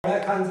来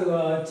看这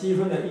个积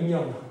分的应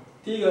用。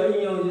第一个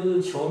应用就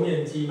是求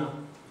面积嘛。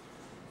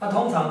那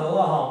通常的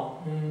话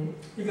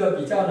一个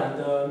比较难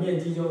的面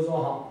积就是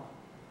说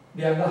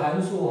两个函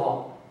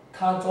数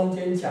它中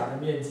间夹的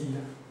面积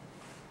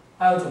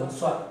它要怎么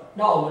算？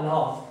那我们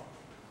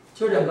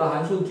就两个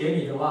函数给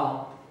你的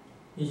话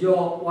你就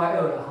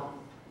y2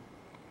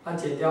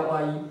减掉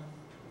y1，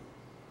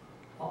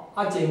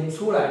减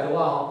出来的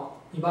话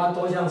你把它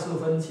多项式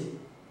分解。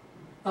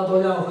那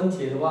多项分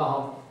解的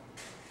话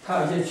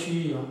它有一些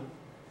区域嘛，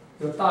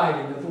有大一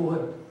点的部分，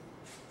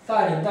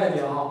大一点代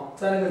表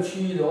在那个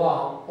区域的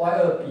话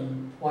y2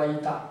比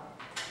y1大，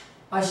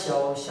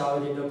小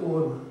一点的部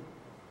分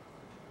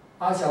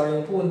嘛，小一点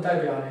的部分代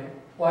表呢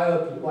y2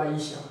比 y1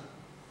小。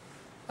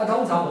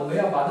通常我们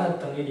要把那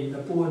等于0的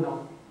部分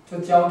就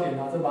焦点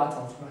就把它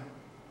找出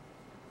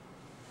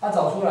来，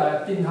找出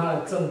来定它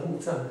的正负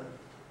正。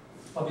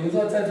比如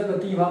说在这个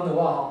地方的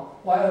话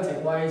y2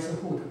减 y1是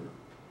负的。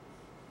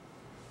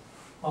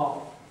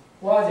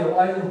y2减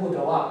y1是负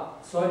的话，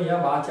所以你要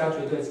把它加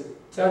绝对值，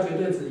加绝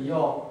对值以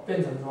后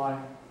变成什么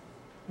呢？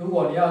如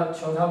果你要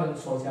求它们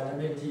所夹的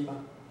面积嘛，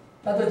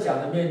那这夹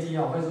的面积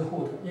会是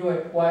负的，因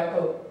为 y1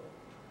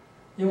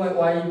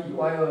比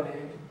y2呢，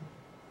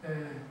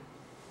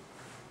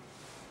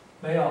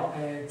没有，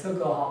这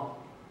个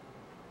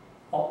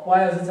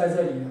y2是在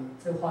这里的，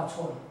这画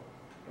错了，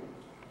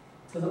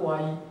这是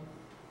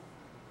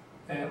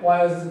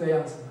y1，y2是这个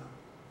样子的，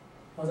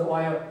这是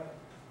y2。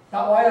那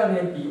y2呢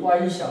比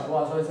y1小的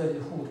话，所以这里是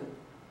负的。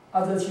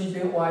这区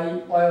间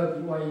y2比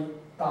y1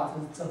大，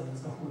这是正的，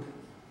是负的。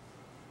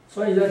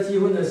所以在积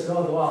分的时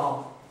候的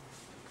话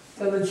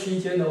在这区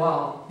间的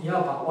话你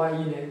要把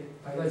y1呢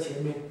摆在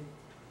前面。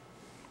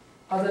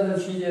在这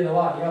区间的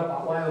话，你要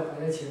把 y2摆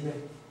在前面，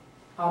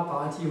把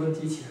它积分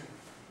积起来。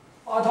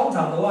通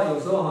常的话，有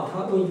时候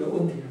他问一个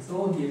问题，什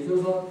么问题？就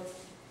是说，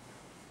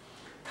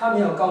他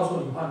没有告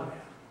诉你范围，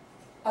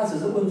只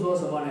是问说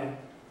什么呢？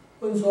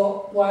问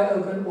说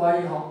y2跟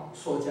y1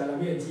所夹的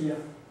面积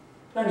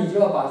那你就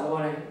要把什么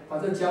呢？把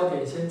这焦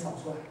点先找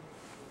出来。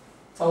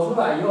找出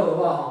来以后的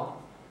话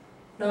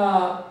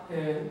那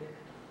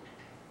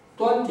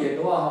端点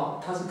的话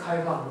它是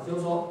开放的，就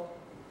是说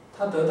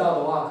它得到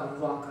的话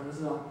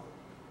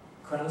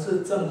可能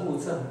是正负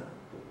正的。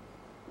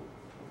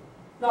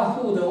那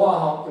负的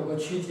话有个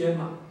区间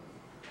嘛，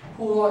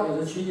负的话有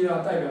个区间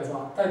代表什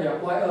么？代表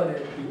y2呢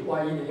比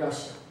y1呢要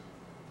小。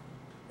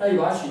那你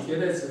把它取绝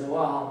对值的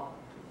话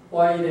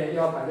y1呢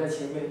要摆在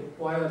前面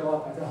 ，y2的话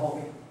摆在后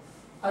面。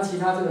其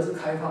他这个是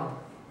开放的。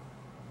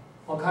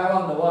开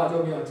放的话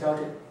就没有焦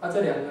点。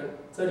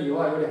这里的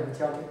话有两个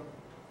焦点。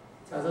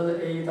假设是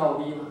A 到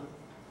B 嘛。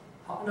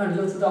好，那你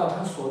就知道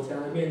它所夹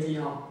的面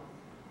积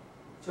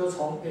就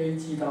从 A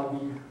记到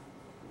B 了。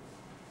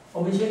我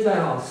们现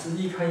在实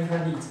际看一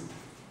看例子。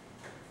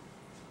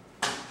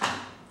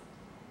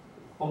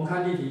我们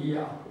看例题1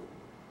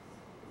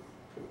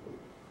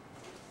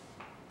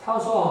他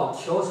说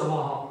求什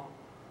么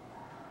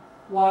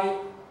y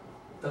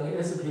等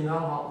于 x 平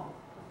方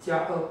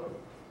加2，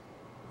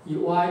以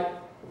y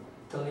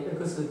等于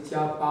x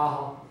加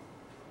8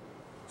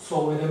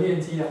所为的面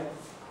积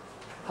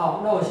好，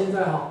那我现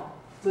在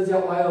这叫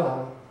y2 好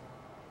了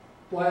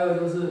 ，y2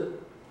 就是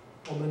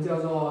我们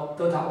叫做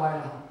德塔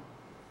y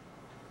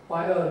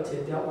y2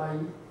减掉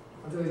y1，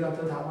这个叫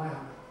德塔 y 好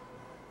了。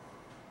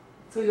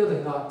这就等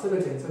于这个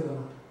减这个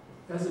嘛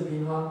 ，x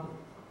平方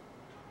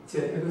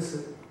减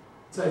x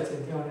再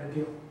减掉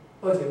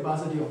6，2减8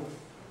是6。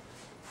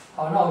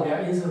好，那我给它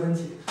因式分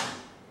解，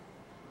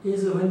因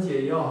式分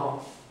解以后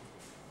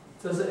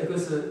这是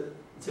x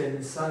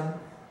减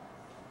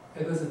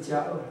3，x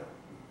加2。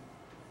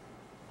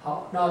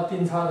好，那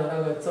定差的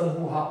那个正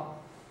负号，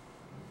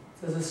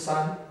这是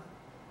3，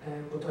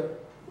不对，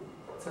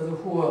这是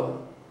负2，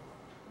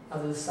那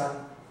这是3，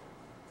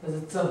这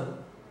是正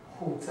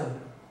负正。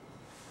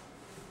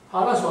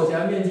好，那所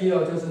夹面积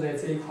就是呢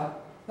这一块。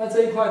那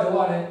这一块的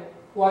话呢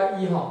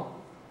 ，y1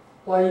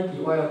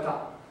 比 y2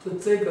大，就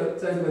这个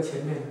在这个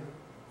前面的。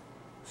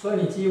所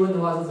以你积分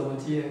的话是怎么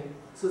积呢？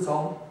是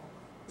从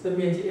这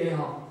面积 A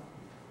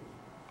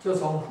就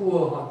从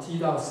负2积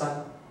到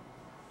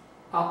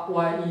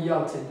3，y1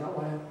 要减掉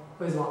y2，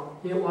为什么？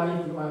因为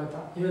y1 比 y2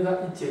大，因为它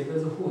一减就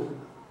是负的。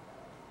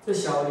这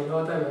小0的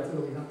话代表这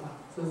个比它大，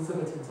这是这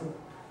个减这个，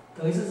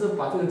等于是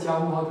把这个加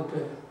负号就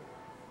对了。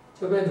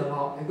就变成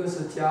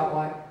x 加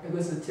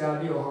y，x 加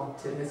6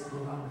减 x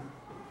平方的，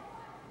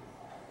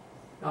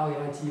然后给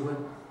它积分，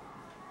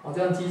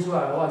这样积出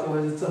来的话就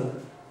会是正的。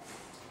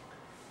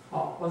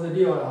或者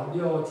6了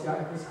，6加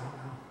x 好了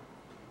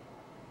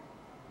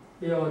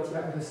，6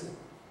加 x。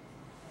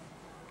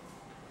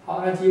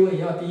好，那积分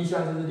以后第一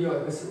项就是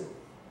 6x，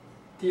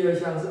 第二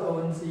项是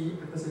1/2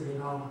 x 平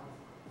方嘛，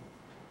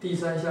第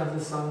三项是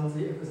1/3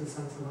 x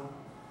 30方，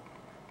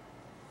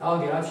然后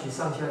给它取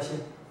上下限，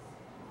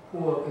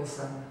负2跟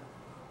3。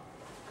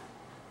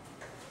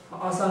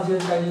上限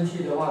带进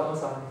去的话多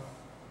少呢？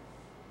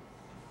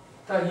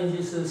带进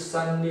去是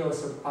3×6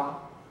是8，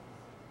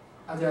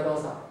加多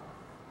少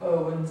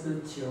？9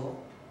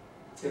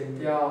减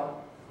掉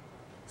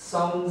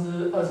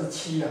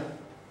27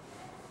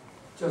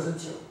就是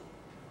9，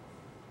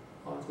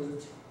就是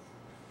9。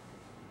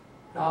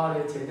然后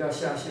呢，减掉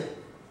下限，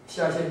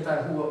下限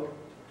带负2，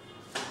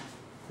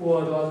负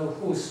2的话是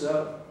负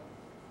12，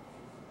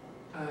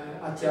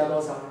加多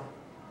少呢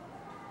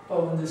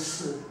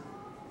？4/2，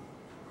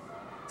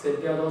减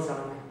掉多少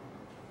呢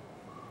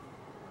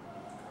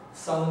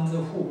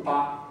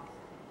？8/3。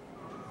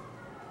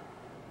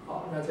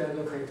好，那这样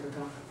就可以得到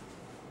了。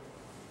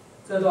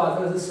这多少？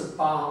这个是18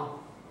哈。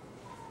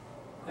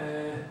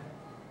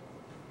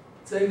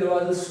这个的话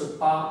是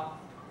18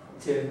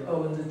减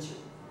9/2，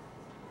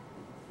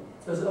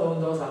这是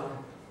多少呢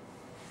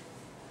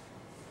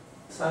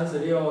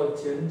？36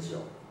减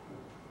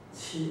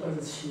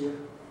9，7/27了。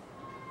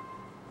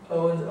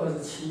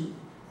27，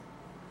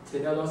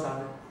减掉多少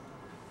呢？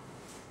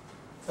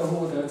这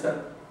负得正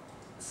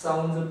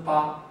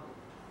8/3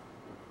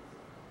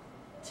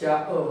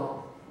加2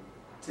哈，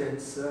减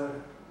12了。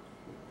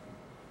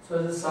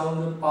所以是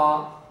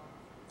8/3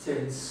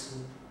减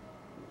10，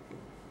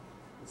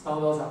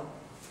多少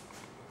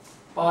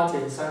？8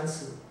减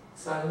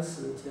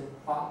30，30减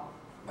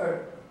8，2，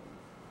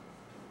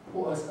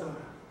负22了。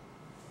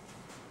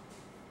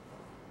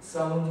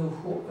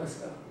负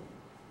22。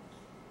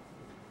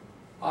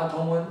把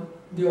同温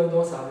6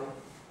多少呢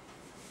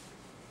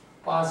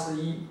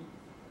？81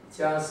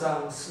加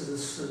上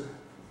44，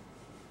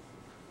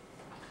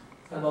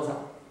算多少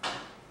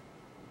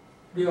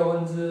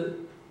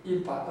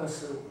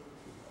？1/125。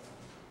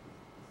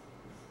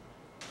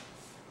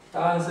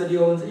答案是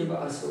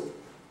1/125。